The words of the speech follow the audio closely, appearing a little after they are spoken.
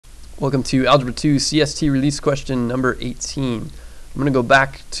Welcome to Algebra 2 CST release question number 18. I'm going to go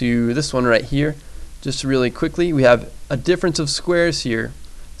back to this one right here. Just really quickly, we have a difference of squares here.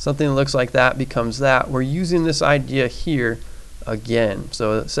 Something that looks like that becomes that. We're using this idea here again.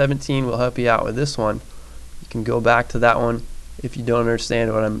 So 17 will help you out with this one. You can go back to that one if you don't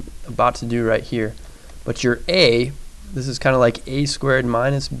understand what I'm about to do right here. But your a, this is kind of like a squared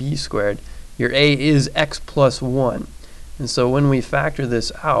minus b squared. Your a is x plus 1. And so when we factor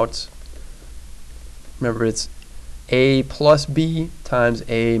this out, remember it's a plus b times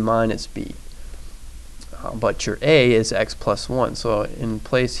a minus b. But your a is x plus 1. So in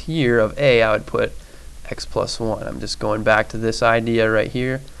place here of a, I would put x plus 1. I'm just going back to this idea right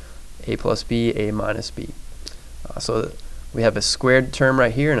here, a plus b, a minus b. So we have a squared term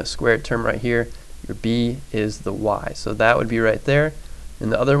right here and a squared term right here. Your b is the y. So that would be right there.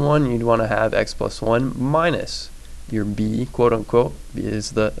 In the other one, you'd want to have x plus 1 minus your b, quote unquote,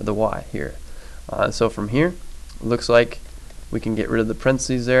 is the y here. So from here, it looks like we can get rid of the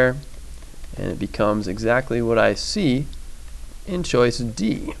parentheses there, and it becomes exactly what I see in choice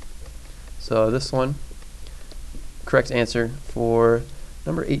D. So this one, correct answer for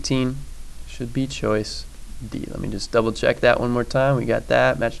number 18 should be choice D. Let me just double check that one more time. We got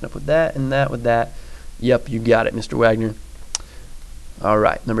that matching up with that and that with that. Yep, you got it, Mr. Wagner. All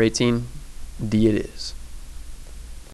right, number 18, D it is.